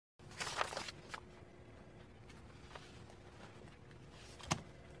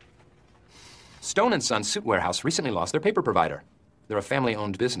Stone & Son Suit Warehouse recently lost their paper provider. They're a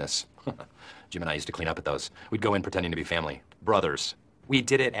family-owned business. Jim and I used to clean up at those. We'd go in pretending to be family. Brothers. We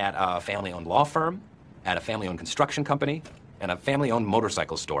did it at a family-owned law firm, at a family-owned construction company, and a family-owned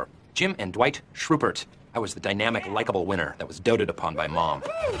motorcycle store. Jim and Dwight Schrupert. I was the dynamic, likable winner that was doted upon by Mom.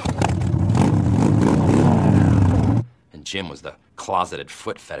 And Jim was the closeted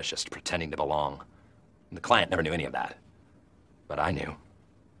foot fetishist pretending to belong. And the client never knew any of that. But I knew.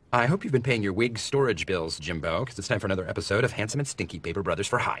 I hope you've been paying your wig storage bills, Jimbo, because it's time for another episode of Handsome and Stinky Paper Brothers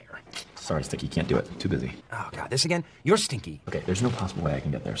for Hire. Sorry, Stinky, can't do it. Too busy. Oh, God, this again? You're Stinky. Okay, there's no possible way I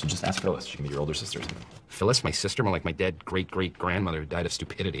can get there, so just ask Phyllis. She can be your older sister or something. Phyllis, my sister, more like my dead great-great-grandmother who died of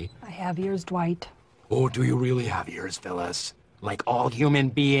stupidity. I have ears, Dwight. Oh, do you really have ears, Phyllis? Like all human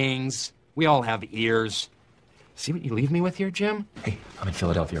beings. We all have ears. See what you leave me with here, Jim? Hey, I'm in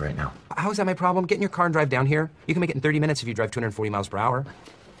Philadelphia right now. How is that my problem? Get in your car and drive down here. You can make it in 30 minutes if you drive 240 miles per hour.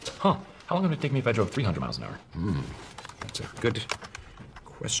 Huh. How long would it take me if I drove 300 miles an hour? That's a good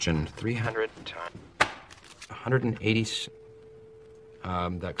question. 300 times 180.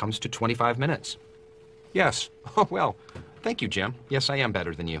 That comes to 25 minutes. Yes. Oh, well, thank you, Jim. Yes, I am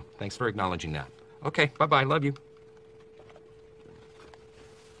better than you. Thanks for acknowledging that. Okay, bye-bye. Love you.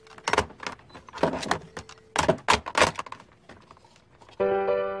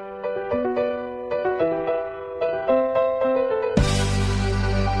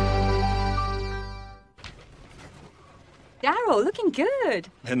 Darryl, looking good.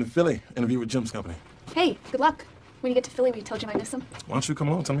 Heading to Philly, interview with Jim's company. Hey, good luck. When you get to Philly, we told you I miss him. Why don't you come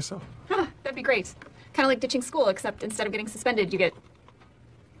along? Tell me so. Huh, that'd be great. Kind of like ditching school, except instead of getting suspended, you get...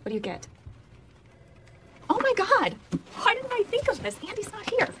 What do you get? Oh my God! Why didn't I think of this? Andy's not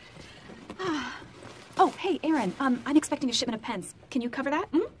here. Oh, hey, Aaron. I'm expecting a shipment of pens. Can you cover that?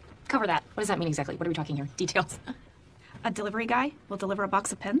 Cover that. What does that mean exactly? What are we talking here? Details. A delivery guy will deliver a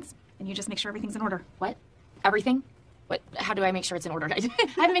box of pens, and you just make sure everything's in order. What? Everything? What? How do I make sure it's in order? I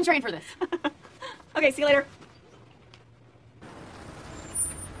haven't been trained for this. Okay, see you later.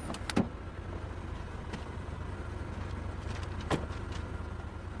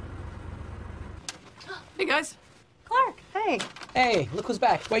 Hey, guys. Clark, hey. Hey, look who's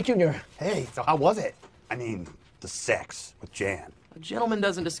back. Dwight Jr. Hey, so how was it? I mean, the sex with Jan. A gentleman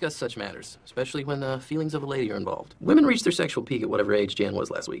doesn't discuss such matters, especially when the feelings of a lady are involved. Women reach their sexual peak at whatever age Jan was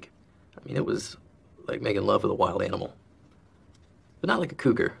last week. I mean, it was like making love with a wild animal. But not like a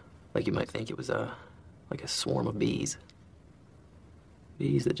cougar, like you might think. It was like a swarm of bees.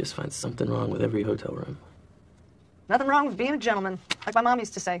 Bees that just find something wrong with every hotel room. Nothing wrong with being a gentleman. Like my mom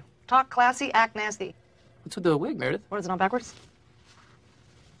used to say. Talk classy, act nasty. What's with the wig, Meredith? What is it on backwards?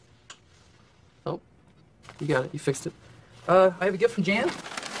 Oh, you got it. You fixed it. I have a gift from Jan.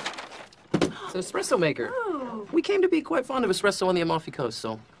 It's an espresso maker. Oh. We came to be quite fond of espresso on the Amalfi Coast,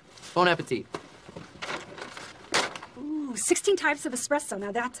 so bon appetit. Ooh, 16 types of espresso.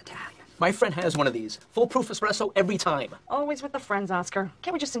 Now that's Italian. My friend has one of these. Foolproof espresso every time. Always with the friends, Oscar.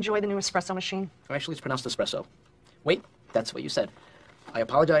 Can't we just enjoy the new espresso machine? Actually, it's pronounced espresso. Wait, that's what you said. I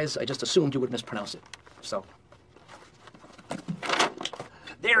apologize. I just assumed you would mispronounce it. So.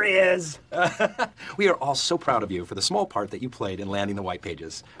 There he is. We are all so proud of you for the small part that you played in landing the white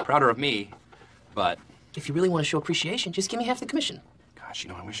pages. Prouder of me, but... If you really want to show appreciation, just give me half the commission. Gosh,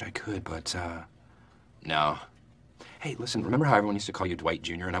 I wish I could, but, no. Hey, listen, remember how everyone used to call you Dwight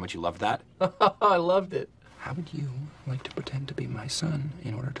Jr. and how much you loved that? I loved it. How would you like to pretend to be my son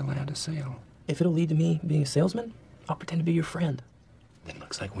in order to land a sale? If it'll lead to me being a salesman, I'll pretend to be your friend. Then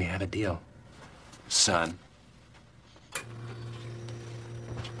looks like we have a deal. Son.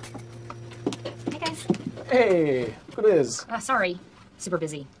 Hey, guys. Hey, look who it is. Sorry. Super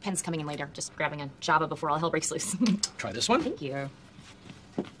busy. Pen's coming in later. Just grabbing a Java before all hell breaks loose. Try this one. Thank you.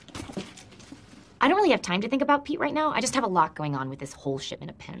 I don't really have time to think about Pete right now. I just have a lot going on with this whole shipment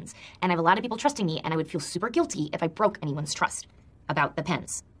of pens. And I have a lot of people trusting me, and I would feel super guilty if I broke anyone's trust about the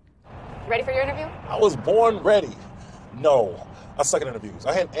pens. You ready for your interview? I was born ready. No, I suck at interviews.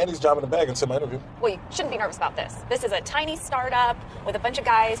 I had Andy's job in the bag until my interview. Well, you shouldn't be nervous about this. This is a tiny startup with a bunch of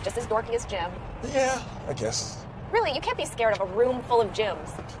guys just as dorky as Jim. Yeah, I guess. Really, you can't be scared of a room full of Jims.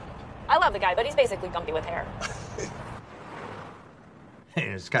 I love the guy, but he's basically Gumpy with hair. Hey,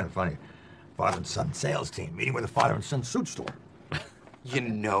 it's kind of funny. Father and son sales team meeting with a father and son suit store.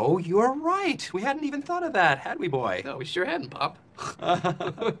 You're right. We hadn't even thought of that, had we, boy? No, we sure hadn't, Pop.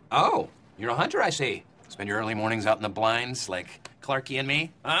 Oh, you're a hunter, I see. Spend your early mornings out in the blinds like Clarky and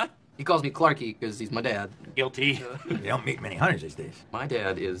me, huh? He calls me Clarky because he's my dad. Guilty. You don't meet many hunters these days. My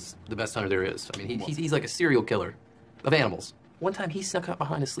dad is the best hunter there is. I mean, he's like a serial killer of animals. One time he snuck up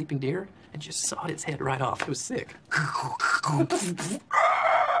behind a sleeping deer and just sawed its head right off. It was sick.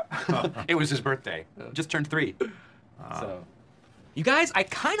 It was his birthday. Just turned 3. So. You guys, I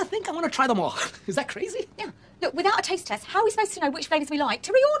kind of think I want to try them all. Is that crazy? Yeah. Look, without a taste test, how are we supposed to know which flavours we like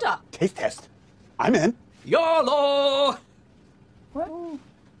to reorder? Taste test. I'm in. YOLO! What?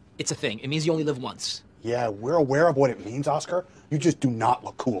 It's a thing. It means you only live once. Yeah, we're aware of what it means, Oscar. You just do not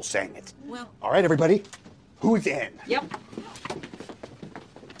look cool saying it. Well. All right, everybody. Who's in? Yep.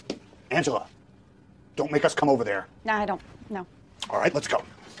 Angela, don't make us come over there. No, I don't. No. All right, let's go.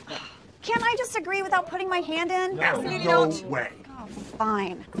 Can't I just agree without putting my hand in? No way. Oh,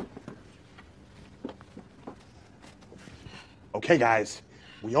 fine. Okay, guys.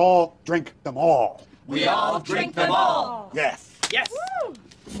 We all drink them all. We all drink them all. Yes. Yes. Woo!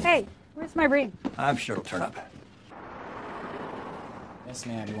 Hey, where's my ring? I'm sure it'll turn up. Yes,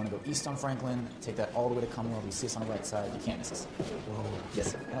 ma'am. You want to go east on Franklin, take that all the way to Commonwealth. You see us on the right side. You can't miss us. Whoa.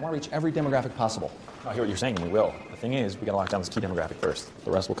 Yes, sir. And I want to reach every demographic possible. I hear what you're saying, and we will. The thing is, we got to lock down this key demographic first.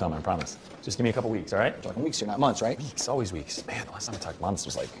 The rest will come, I promise. Just give me a couple weeks, all right? You're talking weeks here, not months, right? Weeks, always weeks. Man, the last time I talked months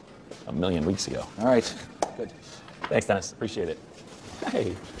was like a million weeks ago. All right. Good. Thanks, Dennis. Appreciate it.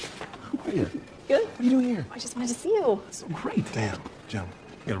 Hey, how are you? Good. What are you doing here? I just wanted to see you. So great. Damn, Jim.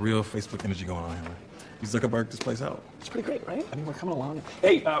 You got a real Facebook energy going on here, man. You Zuckerberg this place out. It's pretty great, right? I mean, we're coming along.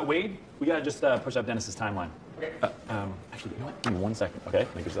 Hey, Wade, we gotta just push up Dennis's timeline. Okay. Actually, you know what? Give me 1 second, okay?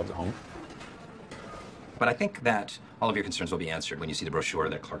 Make yourselves at home. But I think that all of your concerns will be answered when you see the brochure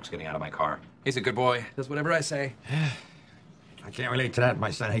that Clark's getting out of my car. He's a good boy. Does whatever I say. I can't relate to that.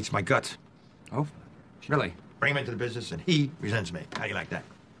 My son hates my guts. Oh, really? Bring him into the business, and he resents me. How do you like that?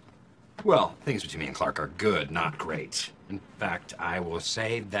 Well, things between me and Clark are good, not great. In fact, I will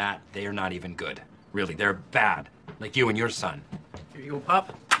say that they're not even good. Really, they're bad. Like you and your son. Here you go,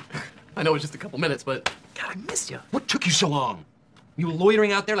 Pop. I know it's just a couple minutes, but God, I miss you. What took you so long? You were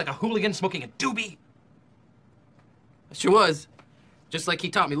loitering out there like a hooligan smoking a doobie? It sure was. Just like he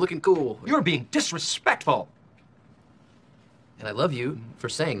taught me, looking cool. You were being disrespectful. And I love you for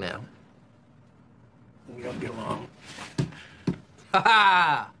saying that. We don't get along. Ha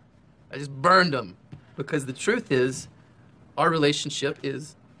ha! I just burned him. Because the truth is, our relationship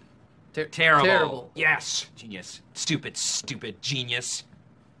is terrible. Terrible. Yes. Genius. Stupid, stupid genius.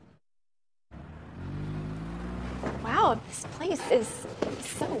 Wow, this place is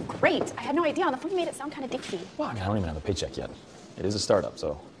so great. I had no idea. On the phone, you made it sound kind of ditchy. Well, I mean, I don't even have a paycheck yet. It is a startup,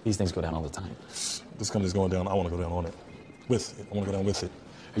 so these things go down all the time. This company's going down. I want to go down on it. With it. I want to go down with it.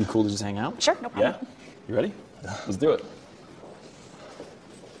 Are you cool to just hang out? Sure, no problem. Yeah? You ready? Yeah. Let's do it.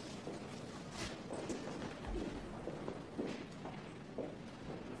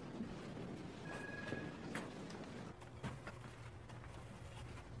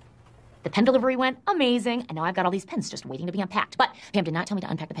 The pen delivery went amazing, and now I've got all these pens just waiting to be unpacked. But Pam did not tell me to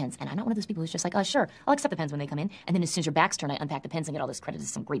unpack the pens, and I'm not one of those people who's just like, oh, sure, I'll accept the pens when they come in, and then as soon as your back's turned, I unpack the pens and get all this credit as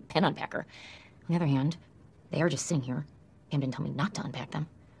some great pen unpacker. On the other hand, they are just sitting here. Pam didn't tell me not to unpack them.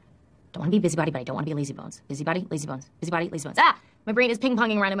 Don't want to be busybody, but I don't want to be lazy bones. Busybody, lazy bones. Busybody, lazy bones. Ah! My brain is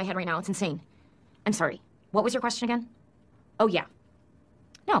ping-ponging around in my head right now. It's insane. I'm sorry. What was your question again? Oh, yeah.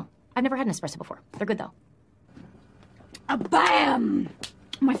 No, I've never had an espresso before. They're good, though. Bam!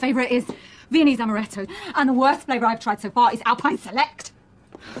 My favourite is Viennese Amaretto, and the worst flavour I've tried so far is Alpine Select.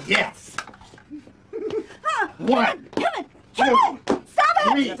 Yes! One, Kevin!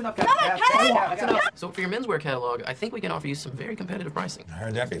 Stop it! That's enough, That's enough. So for your menswear catalog, I think we can offer you some very competitive pricing. I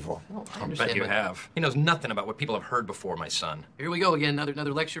heard that before. Well, I I understand, bet you but have. He knows nothing about what people have heard before, my son. Here we go again,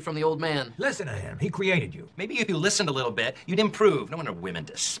 another lecture from the old man. Listen to him. He created you. Maybe if you listened a little bit, you'd improve. No wonder women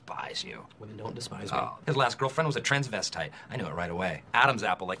despise you. Women don't despise me. Oh, his last girlfriend was a transvestite. I knew it right away. Adam's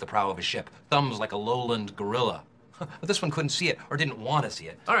apple like the prow of a ship. Thumbs like a lowland gorilla. But this one couldn't see it or didn't want to see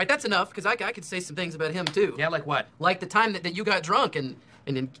it. All right, that's enough, because I could say some things about him, too. Yeah, like what? Like the time that you got drunk and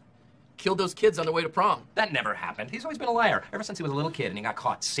then killed those kids on their way to prom. That never happened. He's always been a liar, ever since he was a little kid and he got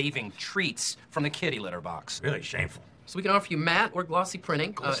caught saving treats from the kitty litter box. Really shameful. So we can offer you matte or glossy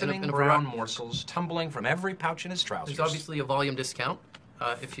printing. Glistening in a brown variety. morsels tumbling from every pouch in his trousers. There's obviously a volume discount.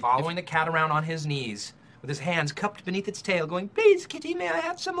 If you Following the cat around on his knees with his hands cupped beneath its tail going, please, kitty, may I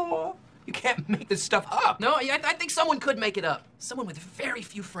have some more? You can't make this stuff up. No, I think someone could make it up. Someone with very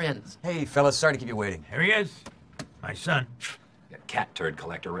few friends. Hey, fellas, sorry to keep you waiting. Here he is. My son. Got cat turd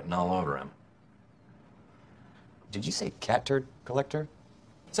collector written all over him. Did you say cat turd collector?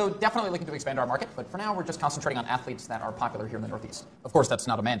 So definitely looking to expand our market, but for now we're just concentrating on athletes that are popular here in the Northeast. Of course, that's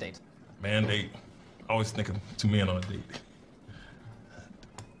not a mandate. Mandate. Always think of 2 men on a date.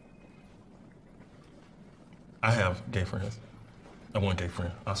 I have gay friends. I have one gay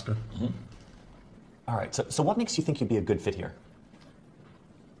friend, Oscar. Mm-hmm. All right, so what makes you think you'd be a good fit here?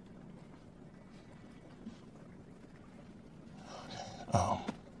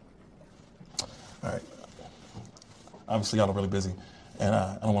 obviously y'all are really busy, and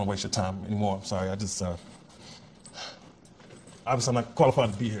I don't want to waste your time anymore. I'm sorry. I just, obviously I'm not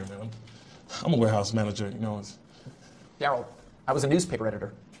qualified to be here, man. I'm a warehouse manager, you know. Daryl, I was a newspaper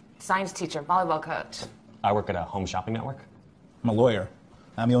editor. Science teacher, volleyball coach. I work at a home shopping network. I'm a lawyer.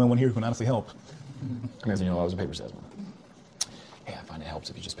 I'm the only one here who can honestly help. I mean, you know, I was a paper salesman. Hey, I find it helps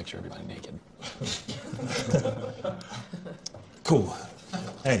if you just picture everybody naked. Cool.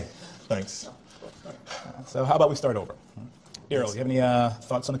 Hey, thanks. So how about we start over? Daryl, do you have any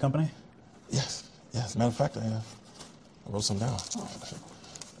thoughts on the company? Yes. As a matter of fact, I wrote some down.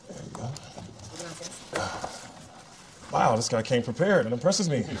 There you go. Wow, this guy came prepared. It impresses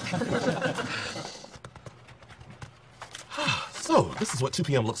me. So, this is what 2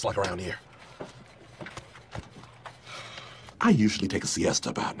 p.m. looks like around here. I usually take a siesta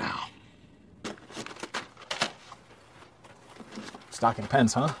about now. Stocking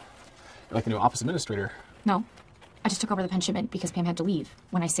pens, huh? You're like the new office administrator. No. I just took over the pen shipment because Pam had to leave.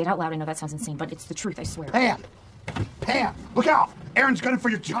 When I say it out loud, I know that sounds insane, but it's the truth, I swear. Pam! Pam! Look out! Aaron's gunning for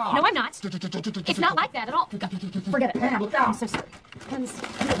your job! No, I'm not. It's not like that at all. Forget it. Pam, look out! I'm so sorry. Pens,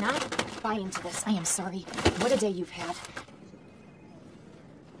 you did not buy into this. I am sorry. What a day you've had.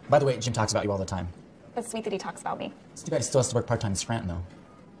 By the way, Jim talks about you all the time. It's sweet that he talks about me. It's too bad he still has to work part-time in Scranton, though.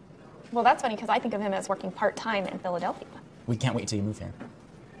 Well, that's funny because I think of him as working part-time in Philadelphia. We can't wait till you move here.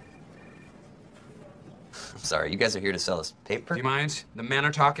 I'm sorry, you guys are here to sell us paper? Do you mind? The men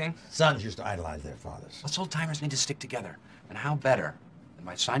are talking? Sons used to idolize their fathers. Us old-timers need to stick together. And how better than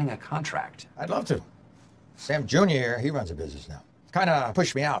by signing a contract? I'd love to. Sam Jr. here, he runs a business now. Kind of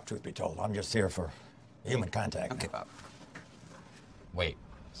pushed me out, truth be told. I'm just here for human contact. Okay, Bob. Wait,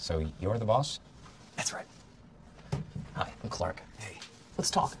 so you're the boss? That's right. Hi, I'm Clark. Hey.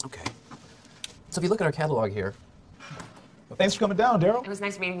 Let's talk. Okay. So if you look at our catalog here. Well, thanks for coming down, Daryl. It was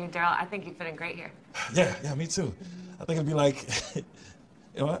nice meeting you, Daryl. I think you'd fit in great here. Yeah, me too. I think it'd be like, you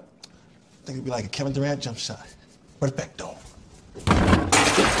know what? I think it'd be like a Kevin Durant jump shot. Perfecto.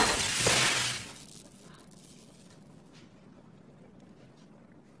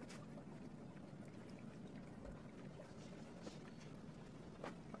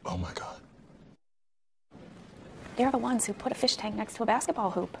 Oh my God. They're the ones who put a fish tank next to a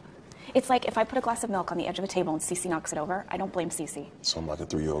basketball hoop. It's like if I put a glass of milk on the edge of a table and Cece knocks it over, I don't blame Cece. So I'm like a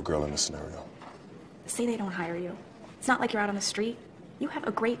 3-year-old girl in this scenario. Say they don't hire you. It's not like you're out on the street. You have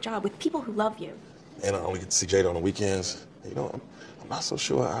a great job with people who love you. And I only get to see Jada on the weekends. You know, I'm not so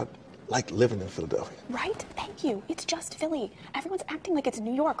sure I like living in Philadelphia. Right? Thank you. It's just Philly. Everyone's acting like it's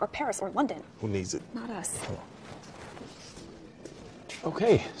New York or Paris or London. Who needs it? Not us.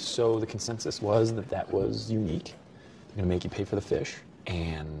 Okay, so the consensus was that that was unique. They're gonna make you pay for the fish,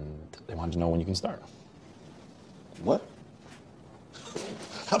 and they wanted to know when you can start. What?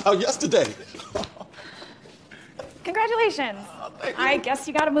 How about yesterday? Congratulations. I guess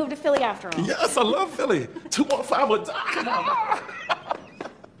you gotta move to Philly after all. Yes, I love Philly. 215 would die. Come on.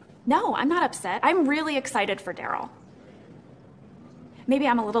 No, I'm not upset. I'm really excited for Daryl. Maybe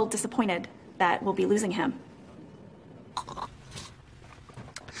I'm a little disappointed that we'll be losing him.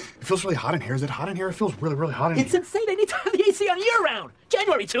 It feels really hot in here. Is it hot in here? It feels really, really hot in It's here. insane. They need to have the AC on year-round.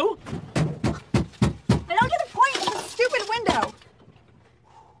 January, too. I don't get a point in the stupid window.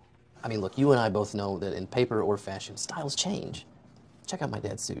 I mean, look, you and I both know that in paper or fashion, styles change. Check out my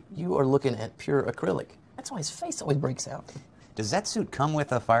dad's suit. You are looking at pure acrylic. That's why his face always breaks out. Does that suit come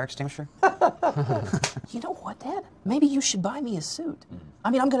with a fire extinguisher? You know what, Dad? Maybe you should buy me a suit. I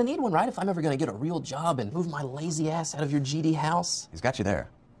mean, I'm gonna need one, right? If I'm ever gonna get a real job and move my lazy ass out of your GD house. He's got you there.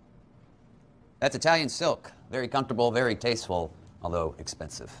 That's Italian silk. Very comfortable, very tasteful, although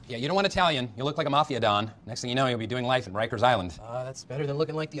expensive. Yeah, you don't want Italian. You'll look like a mafia don. Next thing you know, you'll be doing life in Rikers Island. That's better than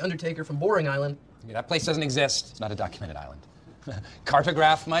looking like the Undertaker from Boring Island. Yeah, that place doesn't exist. It's not a documented island.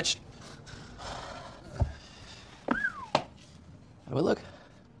 Cartograph much? How do I look?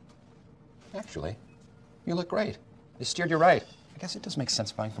 Actually, you look great. You steered you right. I guess it does make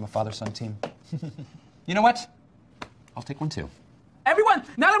sense buying from a father-son team. You know what? I'll take one too. Everyone,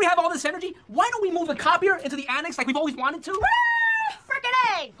 now that we have all this energy, why don't we move the copier into the annex like we've always wanted to?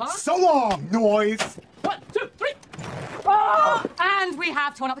 Frickin' A! Huh? So long, noise. 1, 2, 3. Oh, and we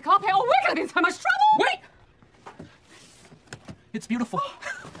have torn up the carpet. Oh, we're gonna be in so much trouble! Wait! It's beautiful.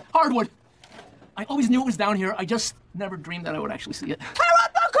 Hardwood. I always knew it was down here. I just never dreamed that I would actually see it. Tear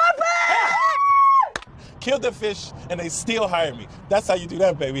up the carpet! Killed the fish, and they still hire me. That's how you do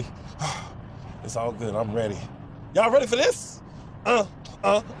that, baby. It's all good. I'm ready. Y'all ready for this?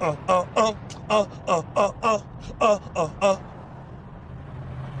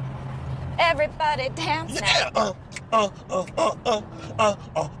 Everybody dance now.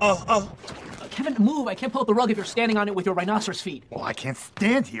 Kevin, move. I can't pull up the rug if you're standing on it with your rhinoceros feet. Well, I can't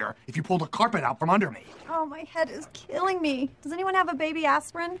stand here if you pull the carpet out from under me. Oh, my head is killing me. Does anyone have a baby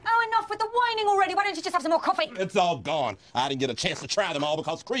aspirin? Oh, enough with the whining already. Why don't you just have some more coffee? It's all gone. I didn't get a chance to try them all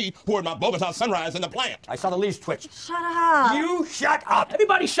because Creed poured my Bogota Sunrise in the plant. I saw the leaves twitch. Shut up. You shut up.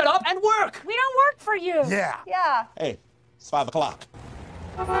 Everybody shut up and work. We don't work for you. Yeah. Yeah. Hey, it's 5 o'clock.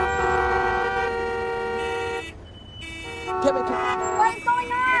 Kevin, What is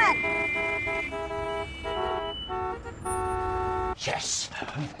going on? Yes.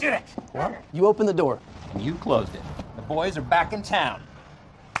 You did it. well, you opened the door. And you closed it. The boys are back in town.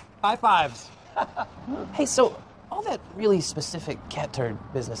 High fives. Hey, so all that really specific cat turd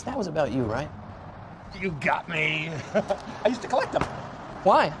business, that was about you, right? You got me. I used to collect them.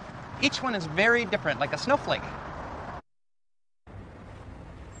 Why? Each one is very different, like a snowflake.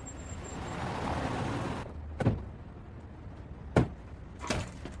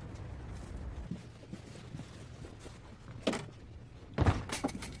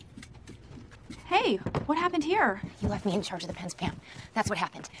 Hey, what happened here? You left me in charge of the pens, Pam. That's what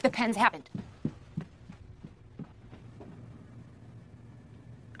happened. The pens happened.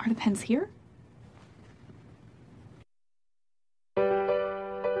 Are the pens here?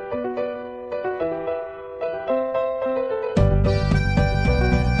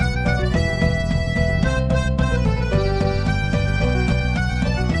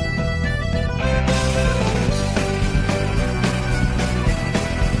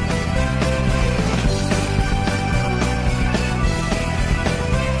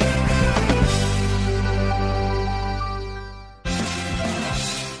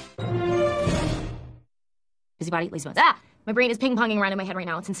 Busybody, lazy bones. Ah! My brain is ping-ponging around in my head right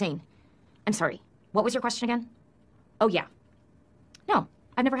now. It's insane. I'm sorry. What was your question again? Oh, yeah. No,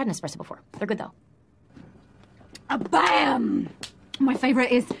 I've never had an espresso before. They're good, though. Bam! My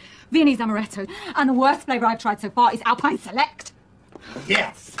favourite is Viennese Amaretto, and the worst flavour I've tried so far is Alpine Select.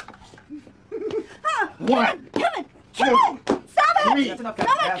 Yes. Kevin! Kevin! Stop it! That's enough,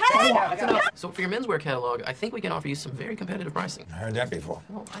 Stop it, Kevin! That's enough. So for your menswear catalog, I think we can offer you some very competitive pricing. I heard that before.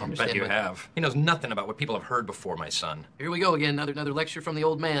 Well, I I understand. bet you but- have. He knows nothing about what people have heard before, my son. Here we go again, another lecture from the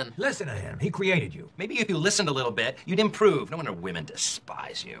old man. Listen to him. He created you. Maybe if you listened a little bit, you'd improve. No wonder women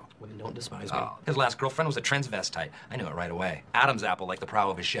despise you. Women don't despise me. Oh, his last girlfriend was a transvestite. I knew it right away. Adam's apple like the prow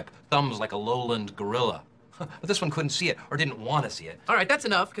of a ship. Thumbs like a lowland gorilla. But this one couldn't see it, or didn't want to see it. All right, that's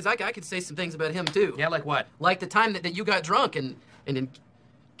enough, because I could say some things about him, too. Yeah, like what? Like the time that you got drunk and then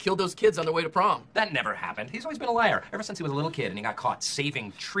killed those kids on their way to prom. That never happened. He's always been a liar, ever since he was a little kid, and he got caught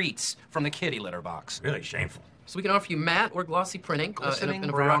saving treats from the kitty litter box. Really shameful. So we can offer you matte or glossy printing. Glistening in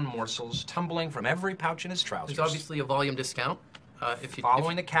a brown variety. morsels tumbling from every pouch in his trousers. There's obviously a volume discount. If you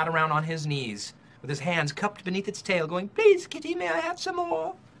Following the cat around on his knees, with his hands cupped beneath its tail, going, "Please, kitty, may I have some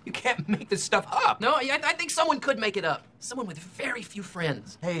more?" You can't make this stuff up. No, I think someone could make it up. Someone with very few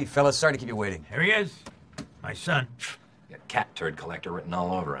friends. Hey, fellas, sorry to keep you waiting. Here he is. My son. Got cat turd collector written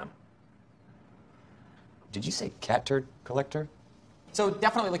all over him. Did you say cat turd collector? So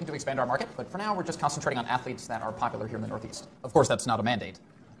definitely looking to expand our market, but for now we're just concentrating on athletes that are popular here in the Northeast. Of course, that's not a mandate.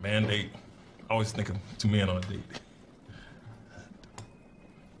 Mandate. I always think of two men on a date.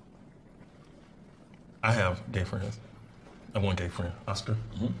 I have gay friends. I have one gay friend, Oscar.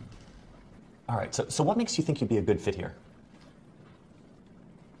 Mm-hmm. All right, so what makes you think you'd be a good fit here?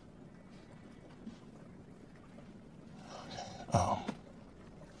 All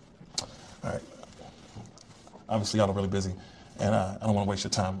right. Obviously, y'all are really busy, and I don't want to waste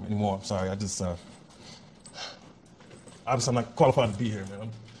your time anymore. I'm sorry. Obviously, I'm not qualified to be here, man.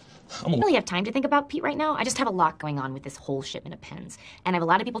 I don't really have time to think about Pete right now. I just have a lot going on with this whole shipment of pens. And I have a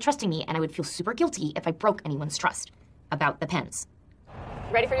lot of people trusting me, and I would feel super guilty if I broke anyone's trust about the pens.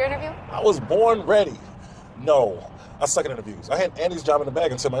 Ready for your interview? I was born ready. No, I suck at interviews. I had Andy's job in the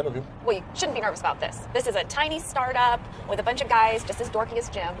bag until my interview. Well, you shouldn't be nervous about this. This is a tiny startup with a bunch of guys just as dorky as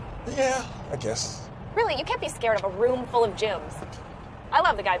Jim. Yeah, I guess. Really, you can't be scared of a room full of Jims. I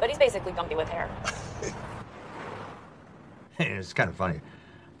love the guy, but he's basically Gumpy with hair. It's kind of funny.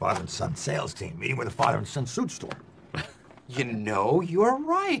 Father and son sales team meeting with a father and son suit store. You know, you're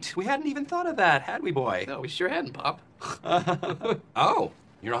right. We hadn't even thought of that, had we, boy? No, we sure hadn't, Pop. Oh,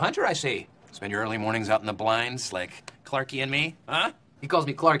 you're a hunter, I see. Spend your early mornings out in the blinds like Clarky and me, huh? He calls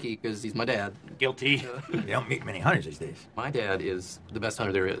me Clarky because he's my dad. Guilty. You don't meet many hunters these days. My dad is the best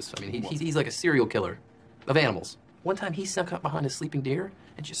hunter there is. I mean, he's like a serial killer of animals. One time he snuck up behind a sleeping deer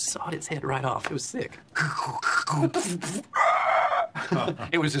and just sawed its head right off. It was sick.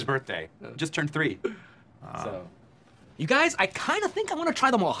 It was his birthday. Just turned 3. So. You guys, I kind of think I want to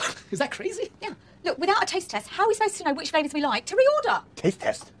try them all. Is that crazy? Yeah. Look, without a taste test, how are we supposed to know which flavours we like to reorder? Taste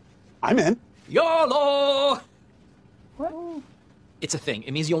test. I'm in. YOLO! What? It's a thing.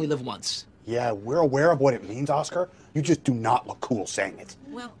 It means you only live once. Yeah, we're aware of what it means, Oscar. You just do not look cool saying it.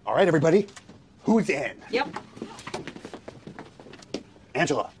 Well. All right, everybody, who's in? Yep.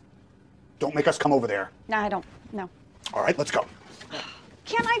 Angela, don't make us come over there. No, I don't. No. All right, let's go.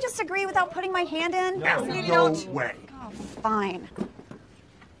 Can't I just agree without putting my hand in? No way. Oh, fine.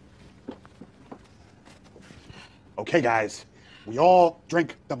 Okay, guys, we all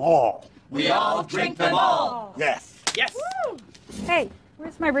drink them all. We all drink them all. Yes. Yes. Woo! Hey,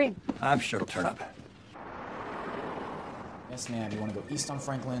 where's my ring? I'm sure it'll turn up. Yes, ma'am. You want to go east on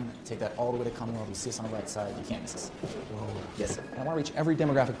Franklin, take that all the way to Commonwealth. You see us on the right side, you can't miss us. Whoa. Yes, sir. And I want to reach every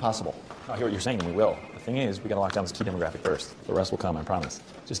demographic possible. I hear what you're saying, and we will. The thing is, we gotta lock down this key demographic first. The rest will come, I promise.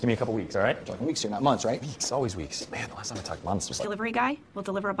 Just give me a couple weeks, all right? We're talking weeks here, not months, right? Weeks, always weeks. Man, the last time I talked months was like... Delivery guy will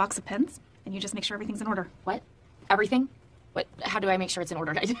deliver a box of pens, and you just make sure everything's in order. What? Everything? What? How do I make sure it's in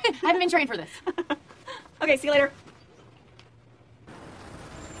order? I haven't been trained for this. Okay, see you later.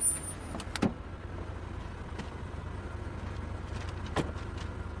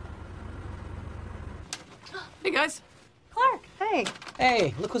 Hey, guys. Clark, hey.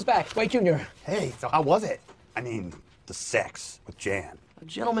 Hey, look who's back. Dwight Jr. Hey, so how was it? I mean, the sex with Jan. A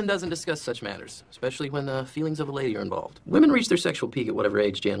gentleman doesn't discuss such matters, especially when the feelings of a lady are involved. Women reach their sexual peak at whatever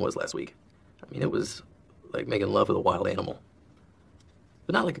age Jan was last week. I mean, it was like making love with a wild animal.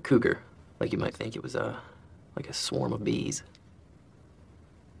 But not like a cougar, like you might think. It was like a swarm of bees.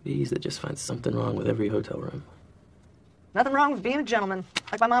 Bees that just find something wrong with every hotel room. Nothing wrong with being a gentleman,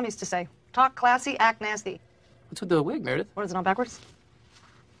 like my mom used to say. Talk classy, act nasty. What's with the wig, Meredith? What is it on backwards?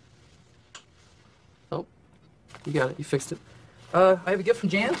 Oh, you got it. You fixed it. I have a gift from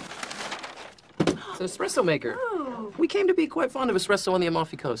Jan. It's an espresso maker. Oh. We came to be quite fond of espresso on the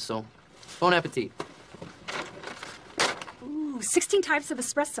Amalfi Coast, so bon appetit. Ooh, 16 types of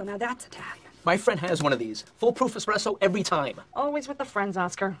espresso. Now that's Italian. My friend has one of these. Foolproof espresso every time. Always with the friends,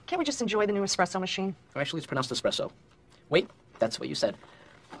 Oscar. Can't we just enjoy the new espresso machine? Actually, it's pronounced espresso. Wait, that's what you said.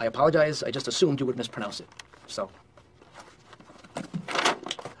 I apologize. I just assumed you would mispronounce it. So.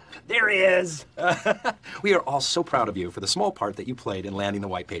 There he is. We are all so proud of you for the small part that you played in landing the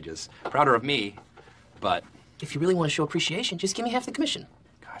white pages. Prouder of me, but... If you really want to show appreciation, just give me half the commission.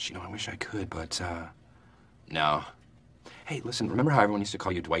 Gosh, you know, I wish I could, but, no. Hey, listen, remember how everyone used to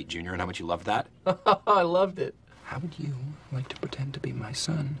call you Dwight Jr. and how much you loved that? I loved it. How would you like to pretend to be my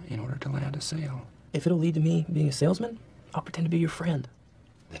son in order to land a sale? If it'll lead to me being a salesman, I'll pretend to be your friend.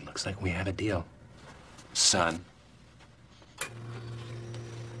 Then looks like we have a deal. Son.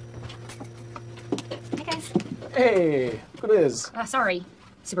 Hey, guys. Hey, look at this. Sorry.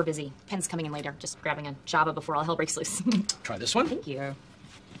 Super busy. Pen's coming in later. Just grabbing a Java before all hell breaks loose. Try this one. Thank you.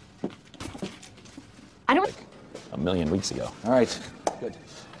 I don't... A million weeks ago. All right, good.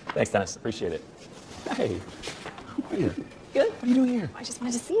 Thanks, Dennis. Appreciate it. Hey, how are you? Good. What are you doing here? I just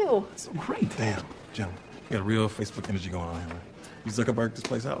wanted to see you. So great. Damn, Jim, you got real Facebook energy going on here, man. You Zuckerberg this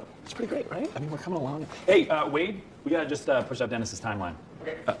place out. It's pretty great, right? I mean, we're coming along. Hey, Wade, we gotta just push up Dennis's timeline.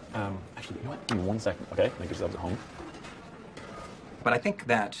 Okay. Actually, you know what? Give me 1 second, okay? Make yourselves at home. But I think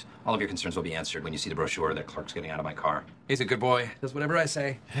that all of your concerns will be answered when you see the brochure that Clark's getting out of my car. He's a good boy. Does whatever I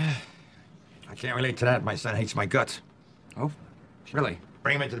say. I can't relate to that. My son hates my guts. Oh, really?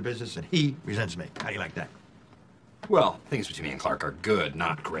 Bring him into the business and he resents me. How do you like that? Well, things between me and Clark are good,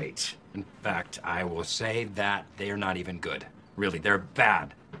 not great. In fact, I will say that they're not even good. Really, they're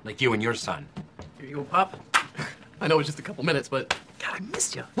bad. Like you and your son. Here you go, Pop. I know it's just a couple minutes, but God, I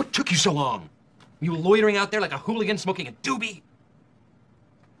missed you. What took you so long? You loitering out there like a hooligan smoking a doobie?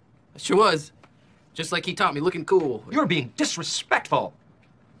 I sure was. Just like he taught me, looking cool. You're being disrespectful.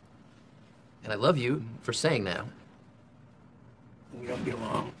 And I love you for saying that. We don't get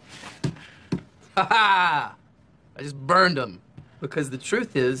along. Ha ha! I just burned him. Because the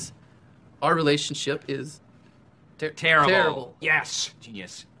truth is, our relationship is terrible. Terrible. Yes.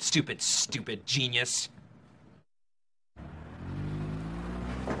 Genius. Stupid, stupid genius.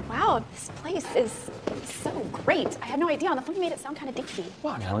 Wow, this place is so great. I had no idea. On the phone, you made it sound kind of dinky.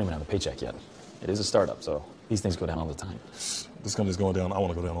 Well, I mean, I don't even have a paycheck yet. It is a startup, so these things go down all the time. This company's going down. I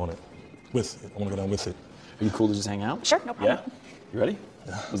want to go down on it. With it. I want to go down with it. Are you cool to just hang out? Sure, no problem. Yeah? You ready?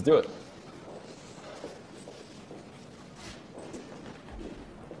 Yeah. Let's do it.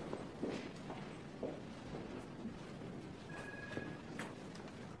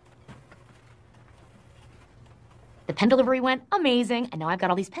 The pen delivery went amazing, and now I've got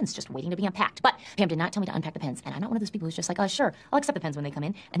all these pens just waiting to be unpacked. But Pam did not tell me to unpack the pens, and I'm not one of those people who's just like, oh, sure, I'll accept the pens when they come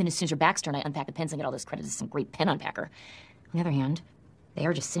in, and then as soon as your back's turned, I unpack the pens and get all this credit as some great pen unpacker. On the other hand, they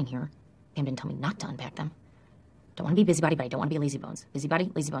are just sitting here. Pam didn't tell me not to unpack them. Don't want to be busybody, but I don't want to be lazy bones.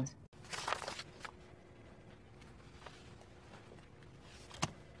 Busybody, lazy bones.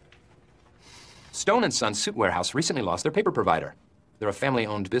 Stone & Son Suit Warehouse recently lost their paper provider. They're a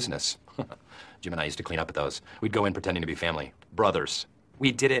family-owned business. Jim and I used to clean up at those. We'd go in pretending to be family. Brothers.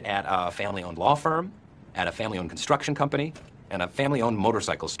 We did it at a family-owned law firm, at a family-owned construction company, and a family-owned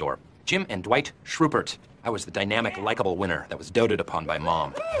motorcycle store. Jim and Dwight Schrupert. I was the dynamic, likable winner that was doted upon by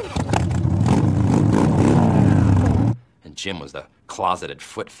Mom. And Jim was the closeted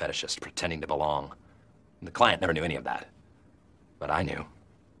foot fetishist pretending to belong. And the client never knew any of that. But I knew.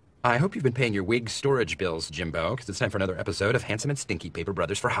 I hope you've been paying your wig storage bills, Jimbo, because it's time for another episode of Handsome and Stinky Paper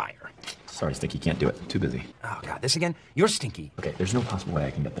Brothers for Hire. Sorry, Stinky, can't do it. Too busy. Oh, God, this again? You're Stinky. Okay, there's no possible way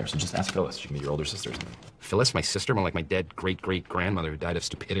I can get there, so just ask Phyllis. She can be your older sister. Phyllis, my sister, more like my dead great-great-grandmother who died of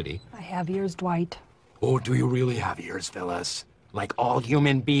stupidity. I have ears, Dwight. Oh, do you really have ears, Phyllis? Like all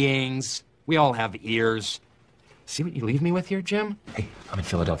human beings. We all have ears. See what you leave me with here, Jim? Hey, I'm in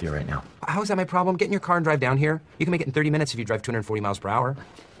Philadelphia right now. How is that my problem? Get in your car and drive down here. You can make it in 30 minutes if you drive 240 miles per hour.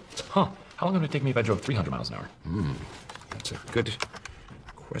 Huh. How long would it take me if I drove 300 miles an hour? That's a good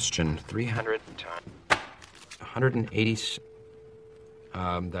question. 300 times 180.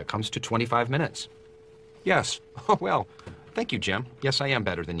 That comes to 25 minutes. Yes. Oh, well. Thank you, Jim. Yes, I am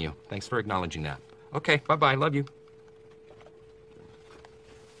better than you. Thanks for acknowledging that. Okay, bye-bye. Love you.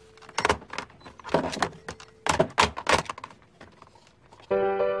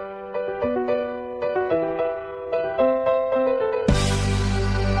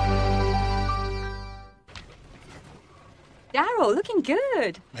 Daryl, looking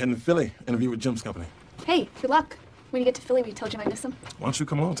good. Heading to Philly, interview with Jim's company. Hey, good luck. When you get to Philly, we told you I miss him. Why don't you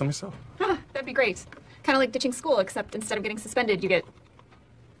come along? Tell me so. Ah, that'd be great. Kind of like ditching school, except instead of getting suspended, you get...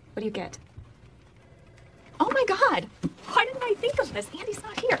 What do you get? Oh my God! Why didn't I think of this? Andy's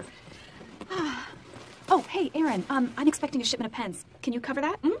not here. Oh, hey, Aaron. I'm expecting a shipment of pens. Can you cover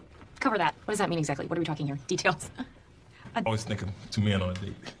that? Cover that. What does that mean exactly? What are we talking here? Details? Always thinking two men on a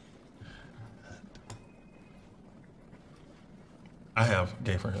date. I have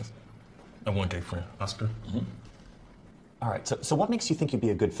gay friends. I have one gay friend, Oscar. All right, so what makes you think you'd be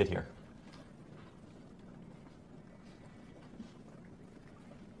a good fit here?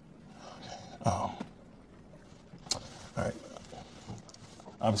 All right.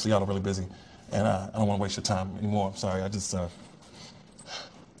 Obviously, y'all are really busy, and I don't want to waste your time anymore. I'm sorry. I just,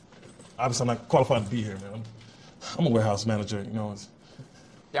 obviously, I'm not qualified to be here, man. I'm a warehouse manager, you know.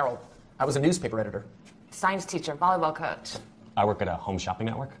 Daryl, I was a newspaper editor. Science teacher, volleyball coach. I work at a home shopping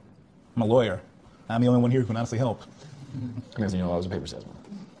network. I'm a lawyer. I'm the only one here who can honestly help. Because, you know, I was a paper salesman.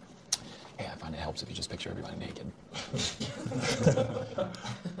 Hey, I find it helps if you just picture everybody naked.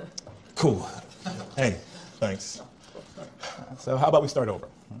 Cool. Hey, thanks. So how about we start over?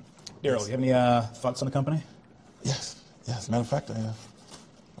 Daryl, you have any thoughts on the company? Yes. As a matter of fact, I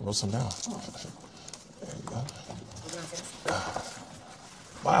wrote some down. There you go.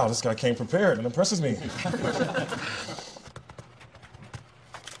 Wow, this guy came prepared. It impresses me.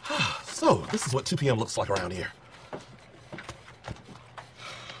 So, this is what 2 p.m. looks like around here.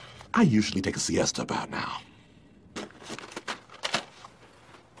 I usually take a siesta about now.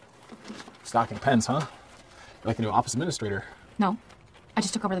 Stocking pens, huh? You're like the new office administrator. No. I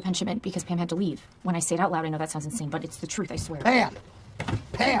just took over the pen shipment because Pam had to leave. When I say it out loud, I know that sounds insane, but it's the truth, I swear.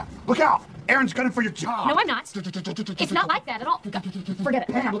 Pam, look out! Aaron's gunning for your job. No, I'm not. It's not like that at all. Forget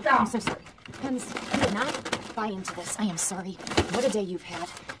it. Pam, look out! I'm so sorry. Pens, I did not buy into this. I am sorry. What a day you've had.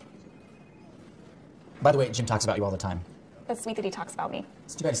 By the way, Jim talks about you all the time. That's sweet that he talks about me.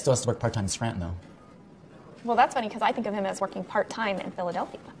 It's too bad he still has to work part-time in Scranton, though. Well, that's funny because I think of him as working part-time in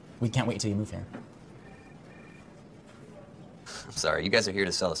Philadelphia. We can't wait till you move here. I'm sorry, you guys are here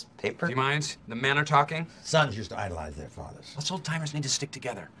to sell us paper? Do you mind? The men are talking? Sons used to idolize their fathers. Us old-timers need to stick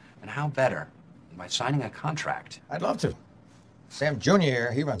together. And how better than by signing a contract? I'd love to. Sam Jr.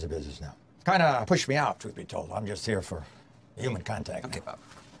 here, he runs a business now. Kind of pushed me out, truth be told. I'm just here for human contact. Okay, Bob.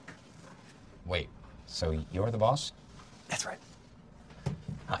 Wait, so you're the boss? That's right.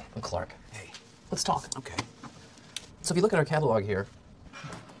 Hi, I'm Clark. Hey. Let's talk. Okay. So if you look at our catalog here.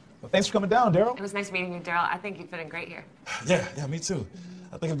 Well, thanks for coming down, Daryl. It was nice meeting you, Daryl. I think you fit in great here. Yeah, me too.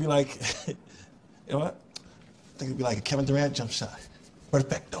 I think it'd be like, you know what? I think it'd be like a Kevin Durant jump shot.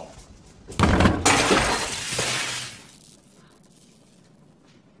 Perfecto.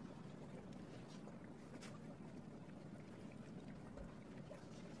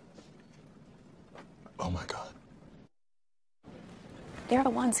 Oh my God. They're the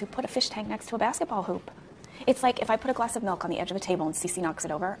ones who put a fish tank next to a basketball hoop. It's like if I put a glass of milk on the edge of a table and Cece knocks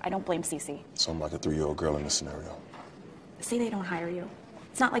it over, I don't blame Cece. So I'm like a 3-year-old girl in this scenario. Say they don't hire you.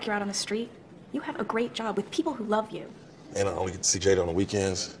 It's not like you're out on the street. You have a great job with people who love you. And I only get to see Jada on the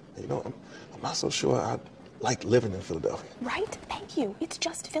weekends. You know, I'm not so sure I like living in Philadelphia. Right? Thank you. It's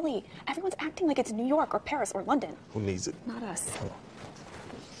just Philly. Everyone's acting like it's New York or Paris or London. Who needs it? Not us.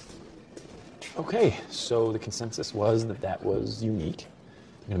 Okay, so the consensus was that that was unique.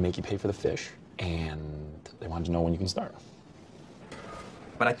 They're gonna make you pay for the fish, and they wanted to know when you can start.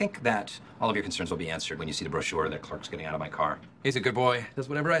 But I think that all of your concerns will be answered when you see the brochure that Clark's getting out of my car. He's a good boy. Does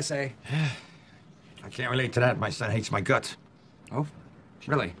whatever I say. I can't relate to that. My son hates my guts. Oh,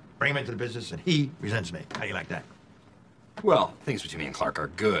 really? Bring him into the business, and he resents me. How do you like that? Well, things between me and Clark are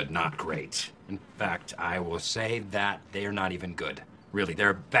good, not great. In fact, I will say that they're not even good. Really,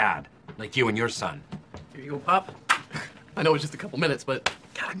 they're bad. Like you and your son. Here you go, Pop. I know it's just a couple minutes, but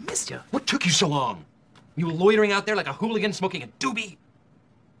God, I missed you. What took you so long? You were loitering out there like a hooligan smoking a doobie?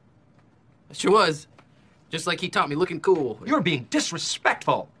 It sure was. Just like he taught me, looking cool. You're being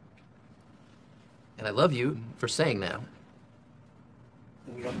disrespectful. And I love you for saying that.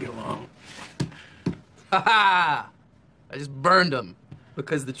 We don't get along. Ha ha! I just burned him.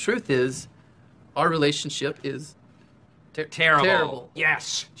 Because the truth is, our relationship is terrible. Terrible.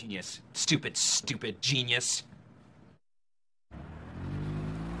 Yes. Genius. Stupid, stupid genius.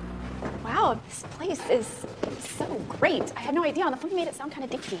 Wow, this place is so great. I had no idea. On the phone, you made it sound kind of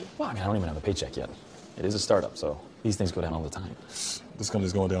dinky. Well, I mean, I don't even have a paycheck yet. It is a startup, so these things go down all the time. This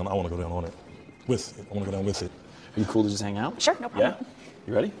company's going down. I want to go down on it. With it. I want to go down with it. Are you cool to just hang out? Sure, no problem. Yeah?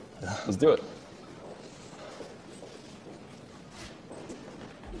 You ready? Yeah. Let's do it.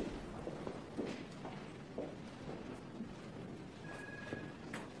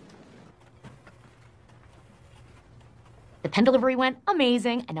 The pen delivery went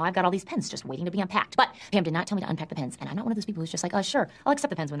amazing, and now I've got all these pens just waiting to be unpacked. But Pam did not tell me to unpack the pens, and I'm not one of those people who's just like, sure, I'll accept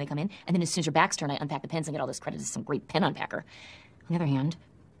the pens when they come in, and then as soon as your back's turned, I unpack the pens and get all this credit as some great pen unpacker. On the other hand,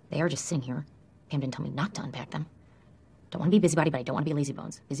 they are just sitting here. Pam didn't tell me not to unpack them. Don't want to be busybody, but I don't want to be lazy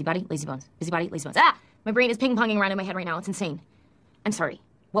bones. Busybody, lazy bones. Busybody, lazy bones. Ah! My brain is ping-ponging around in my head right now. It's insane. I'm sorry.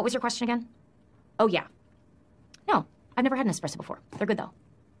 What was your question again? Oh, yeah. No, I've never had an espresso before. They're good, though.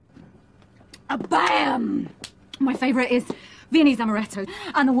 Bam! My favourite is Viennese Amaretto,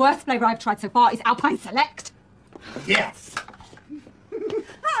 and the worst flavour I've tried so far is Alpine Select. Yes!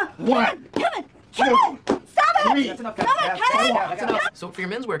 One! Kevin! Kevin! Stop it! That's enough, Stop it, Kevin! That's enough. So for your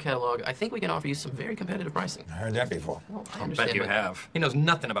menswear catalog, I think we can offer you some very competitive pricing. I heard that before. Well, I I understand, bet you but have. He knows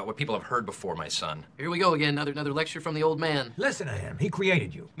nothing about what people have heard before, my son. Here we go again, another lecture from the old man. Listen to him. He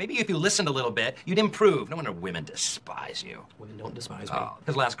created you. Maybe if you listened a little bit, you'd improve. No wonder women despise you. Women don't despise me. Oh,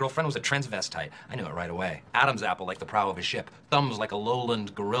 his last girlfriend was a transvestite. I knew it right away. Adam's apple like the prow of a ship. Thumbs like a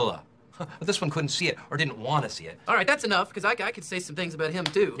lowland gorilla. But this one couldn't see it or didn't want to see it. All right, that's enough, because I could say some things about him,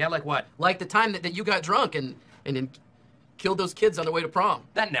 too. Yeah, like what? Like the time that you got drunk and then killed those kids on their way to prom.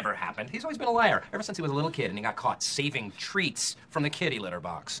 That never happened. He's always been a liar, ever since he was a little kid and he got caught saving treats from the kitty litter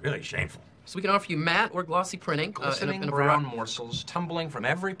box. Really shameful. So we can offer you matte or glossy printing. Glistening in a brown morsels tumbling from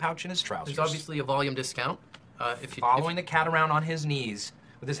every pouch in his trousers. There's obviously a volume discount. Following the cat around on his knees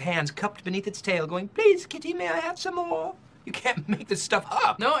with his hands cupped beneath its tail going, "Please, kitty, may I have some more?" You can't make this stuff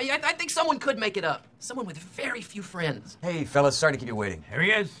up. No, I think someone could make it up. Someone with very few friends. Hey, fellas, sorry to keep you waiting. Here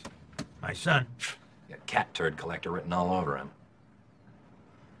he is. My son. Got cat turd collector written all over him.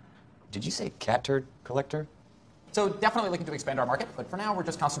 Did you say cat turd collector? So definitely looking to expand our market, but for now we're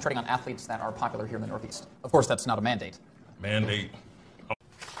just concentrating on athletes that are popular here in the Northeast. Of course, that's not a mandate. Mandate.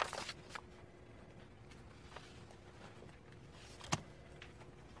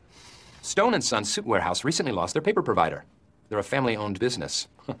 Stone & Son Suit Warehouse recently lost their paper provider. They're a family-owned business.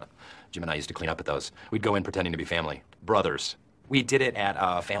 Jim and I used to clean up at those. We'd go in pretending to be family. Brothers. We did it at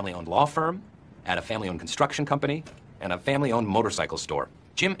a family-owned law firm, at a family-owned construction company, and a family-owned motorcycle store.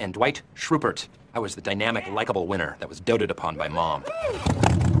 Jim and Dwight Schrupert. I was the dynamic, likable winner that was doted upon by Mom.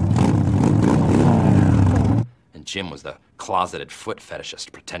 And Jim was the closeted foot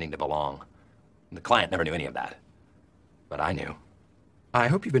fetishist pretending to belong. And the client never knew any of that. But I knew. I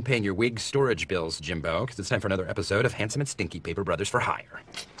hope you've been paying your wig storage bills, Jimbo, because it's time for another episode of Handsome and Stinky Paper Brothers for Hire.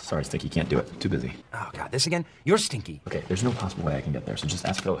 Sorry, Stinky, can't do it. Too busy. Oh, God, this again? You're Stinky. Okay, there's no possible way I can get there, so just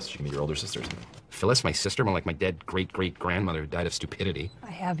ask Phyllis. She can be your older sister. Phyllis, my sister, more like my dead great-great-grandmother who died of stupidity.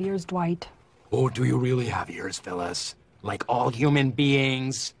 I have ears, Dwight. Oh, do you really have ears, Phyllis? Like all human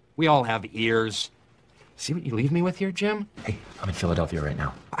beings. We all have ears. See what you leave me with here, Jim? Hey, I'm in Philadelphia right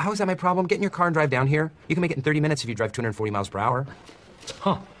now. How is that my problem? Get in your car and drive down here. You can make it in 30 minutes if you drive 240 miles per hour.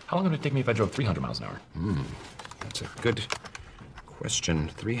 Huh. How long would it take me if I drove 300 miles an hour? That's a good question.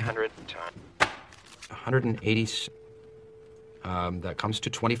 300 times 180. That comes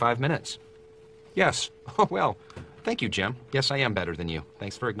to 25 minutes. Yes. Oh, well, thank you, Jim. Yes, I am better than you.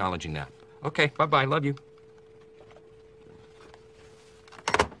 Thanks for acknowledging that. Okay, bye-bye. Love you.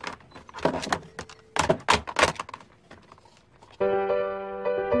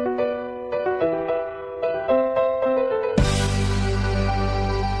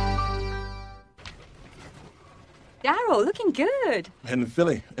 Daryl, looking good. Heading to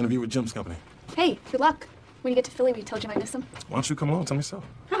Philly, interview with Jim's company. Hey, good luck. When you get to Philly, we told you might miss him. Why don't you come along? Tell me so.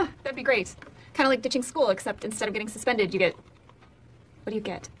 Huh, that'd be great. Kind of like ditching school, except instead of getting suspended, you get... What do you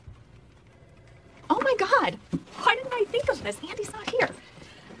get? Oh my God! Why didn't I think of this? Andy's not here.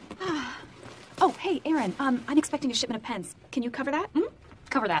 Oh, hey, Aaron, I'm expecting a shipment of pens. Can you cover that?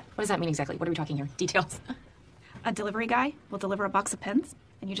 Cover that. What does that mean exactly? What are we talking here? Details? A delivery guy will deliver a box of pens,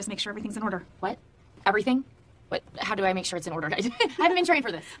 and you just make sure everything's in order. What? Everything? What? How do I make sure it's in order? I haven't been trained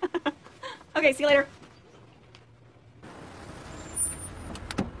for this. Okay, see you later.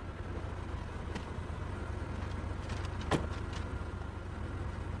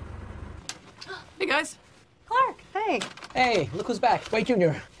 Hey, guys. Clark, hey. Hey, look who's back. Wait,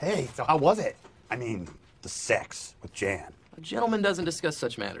 Junior. Hey, so how was it? I mean, the sex with Jan. A gentleman doesn't discuss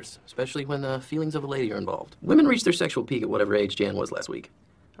such matters, especially when the feelings of a lady are involved. Women reach their sexual peak at whatever age Jan was last week.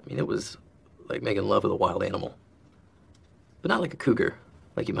 I mean, it was like making love with a wild animal. But not like a cougar,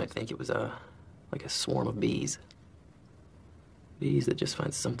 like you might think. It was like a swarm of bees. Bees that just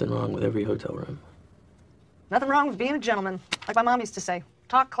find something wrong with every hotel room. Nothing wrong with being a gentleman, like my mom used to say.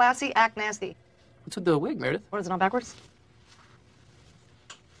 Talk classy, act nasty. What's with the wig, Meredith? What is it on backwards?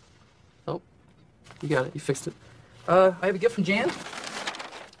 Oh, you got it. You fixed it. I have a gift from Jan.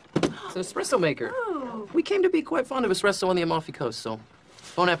 It's an espresso maker. Oh. We came to be quite fond of espresso on the Amalfi Coast, so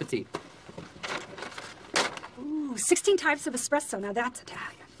bon appetit. Ooh, 16 types of espresso. Now that's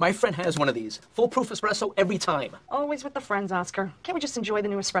Italian. My friend has one of these. Foolproof espresso every time. Always with the friends, Oscar. Can't we just enjoy the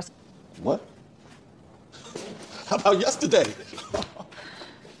new espresso? What? How about yesterday?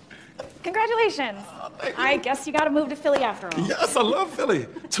 Congratulations. I guess you got to move to Philly after all. Yes, I love Philly.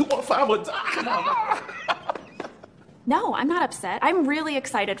 215 would die. Come on. No, I'm not upset. I'm really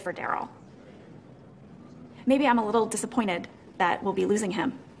excited for Daryl. Maybe I'm a little disappointed that we'll be losing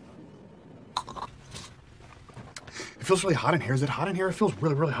him. It feels really hot in here. Is it hot in here? It feels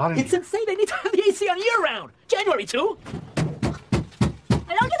really, really hot in It's here. insane. They need to have the AC on year-round. January, too.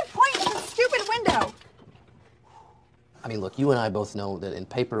 I don't get a point in the stupid window. I mean, look, you and I both know that in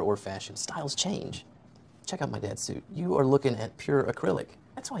paper or fashion, styles change. Check out my dad's suit. You are looking at pure acrylic.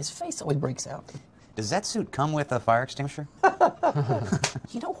 That's why his face always breaks out. Does that suit come with a fire extinguisher?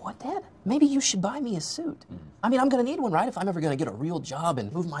 You know what, Dad? Maybe you should buy me a suit. I mean, I'm gonna need one, right? If I'm ever gonna get a real job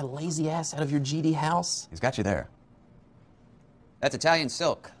and move my lazy ass out of your GD house. He's got you there. That's Italian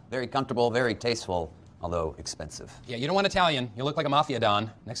silk. Very comfortable, very tasteful, although expensive. Yeah, you don't want Italian. You look like a mafia don.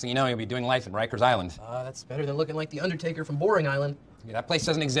 Next thing you know, you'll be doing life in Rikers Island. That's better than looking like the Undertaker from Boring Island. Yeah, that place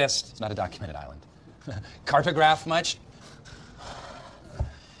doesn't exist. It's not a documented island. Cartograph much?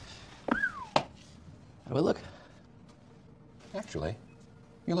 How do I look? Actually,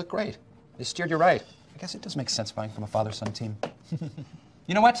 you look great. You steered you right. I guess it does make sense buying from a father-son team.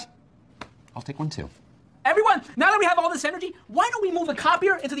 You know what? I'll take one too. Everyone, now that we have all this energy, why don't we move the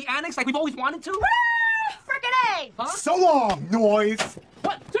copier into the annex like we've always wanted to? Frickin' A! Huh? So long, noise!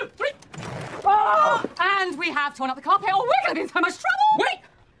 1, 2, 3. Oh, and we have torn up the carpet, or we're going to be in so much trouble!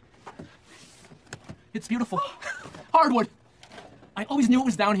 Wait! It's beautiful. Hardwood. I always knew it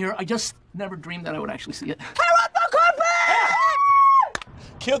was down here. I just never dreamed that I would actually see it. Tear up the carpet!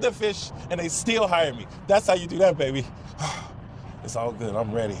 Kill the fish, and they still hire me. That's how you do that, baby. It's all good.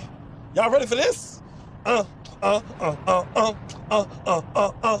 I'm ready. Y'all ready for this?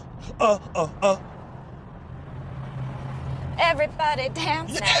 Everybody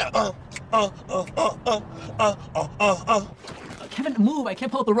dance now. Kevin, move. I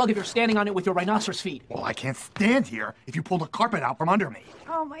can't pull up the rug if you're standing on it with your rhinoceros feet. Well, I can't stand here if you pull the carpet out from under me.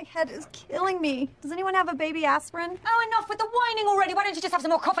 Oh, my head is killing me. Does anyone have a baby aspirin? Oh, enough with the whining already. Why don't you just have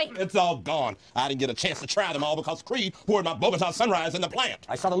some more coffee? It's all gone. I didn't get a chance to try them all because Creed poured my Bogota Sunrise in the plant.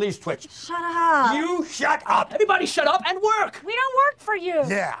 I saw the leaves twitch. Shut up. You shut up! Everybody shut up and work. We don't work for you.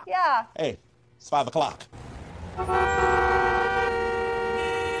 Yeah. Yeah. Hey, it's 5 o'clock.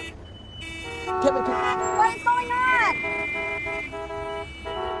 Kevin, What is going on?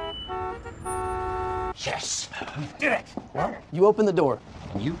 Yes, we did it. well, you opened the door.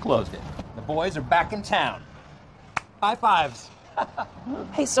 And you closed it. The boys are back in town. High fives.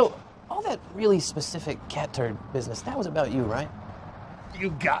 Hey, so all that really specific cat turd business, that was about you, right? You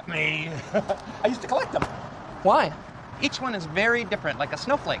got me. I used to collect them. Why? Each one is very different, like a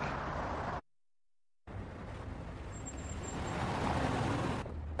snowflake.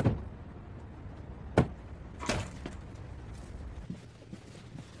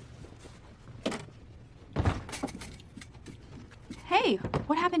 Hey,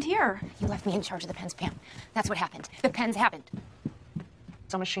 what happened here? You left me in charge of the pens, Pam. That's what happened. The pens happened.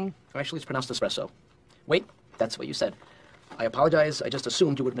 Some machine. Actually, it's pronounced espresso. Wait, that's what you said. I apologize. I just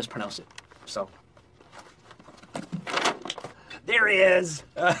assumed you would mispronounce it. So. There he is!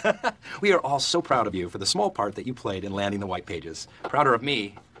 We are all so proud of you for the small part that you played in landing the white pages. Prouder of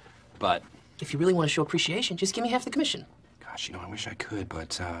me, but... If you really want to show appreciation, just give me half the commission. Gosh, you know, I wish I could,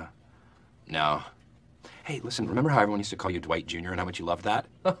 but, no. Hey, listen, remember how everyone used to call you Dwight Jr. and how much you loved that?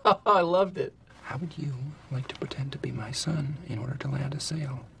 I loved it. How would you like to pretend to be my son in order to land a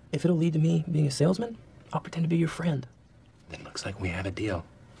sale? If it'll lead to me being a salesman, I'll pretend to be your friend. Then looks like we have a deal,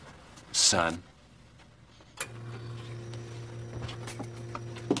 son.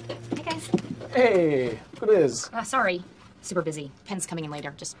 Hey, guys. Hey, what is? Sorry. Super busy. Pen's coming in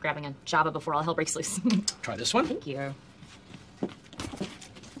later. Just grabbing a Java before all hell breaks loose. Try this one. Thank you.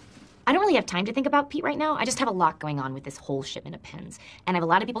 I don't really have time to think about Pete right now. I just have a lot going on with this whole shipment of pens. And I have a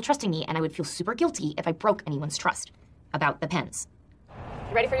lot of people trusting me, and I would feel super guilty if I broke anyone's trust about the pens.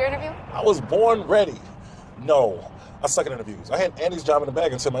 You ready for your interview? I was born ready. No, I suck at interviews. I had Andy's job in the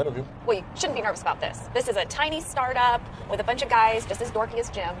bag until my interview. Well, you shouldn't be nervous about this. This is a tiny startup with a bunch of guys just as dorky as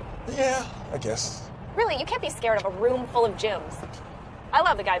Jim. Yeah, I guess. Really, you can't be scared of a room full of Jims. I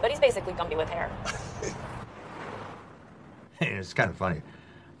love the guy, but he's basically Gumby with hair. Hey, it's kind of funny.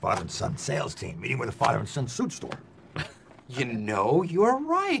 Father and son sales team meeting with a father and son suit store. You know, you're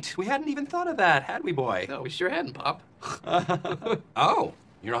right. We hadn't even thought of that, had we, boy? No, we sure hadn't, Pop. Oh,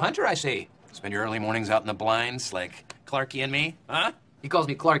 you're a hunter, I see. Spend your early mornings out in the blinds like Clarky and me, huh? He calls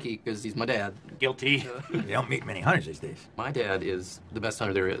me Clarky because he's my dad. Guilty. You don't meet many hunters these days. My dad is the best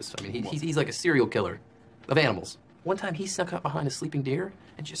hunter there is. I mean, he's like a serial killer of animals. One time he snuck up behind a sleeping deer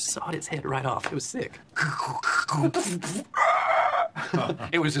and just sawed its head right off. It was sick.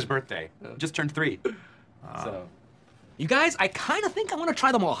 It was his birthday. Just turned 3. So, you guys, I kind of think I want to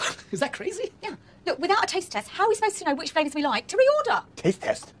try them all. Is that crazy? Yeah. Look, without a taste test, how are we supposed to know which flavours we like to reorder? Taste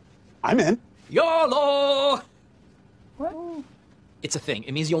test. I'm in. YOLO! What? It's a thing.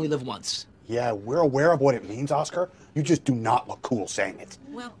 It means you only live once. Yeah, we're aware of what it means, Oscar. You just do not look cool saying it.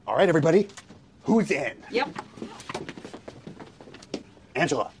 Well... All right, everybody. Who's in? Yep.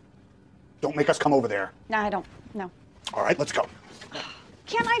 Angela, don't make us come over there. No, I don't. No. All right, let's go.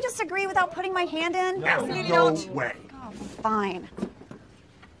 Can't I just agree without putting my hand in? No way. Oh, fine.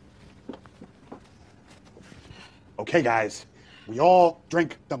 Okay, guys. We all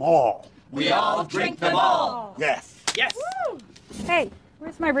drink them all. We all drink them all. Yes. Yes. Woo! Hey,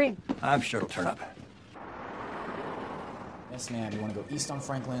 where's my ring? I'm sure it'll turn up. Yes, ma'am. You want to go east on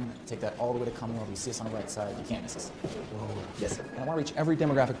Franklin, take that all the way to Commonwealth. You see us on the right side. You can't miss us. Whoa. Yes, sir. And I want to reach every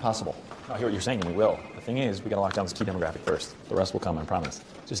demographic possible. I hear what you're saying, and we will. The thing is, we gotta lock down this key demographic first. The rest will come, I promise.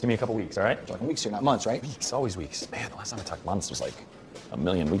 Just give me a couple weeks, all right? Talking weeks here, not months, right? Weeks, always weeks. Man, the last time I talked months was like a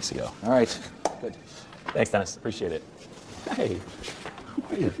million weeks ago. All right. Good. Thanks, Dennis. Appreciate it. Hey,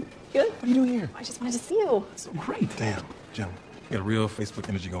 how are you? Good. What are you doing here? I just wanted to see you. So great. Damn, Jim. You got real Facebook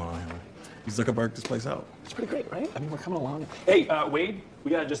energy going on here. You Zuckerberg this place out. It's pretty great, right? I mean, we're coming along. Hey, Wade,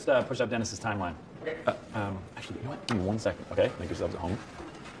 we gotta just push up Dennis's timeline. Okay. Actually, you know what? Give me 1 second, okay? Make yourselves at home.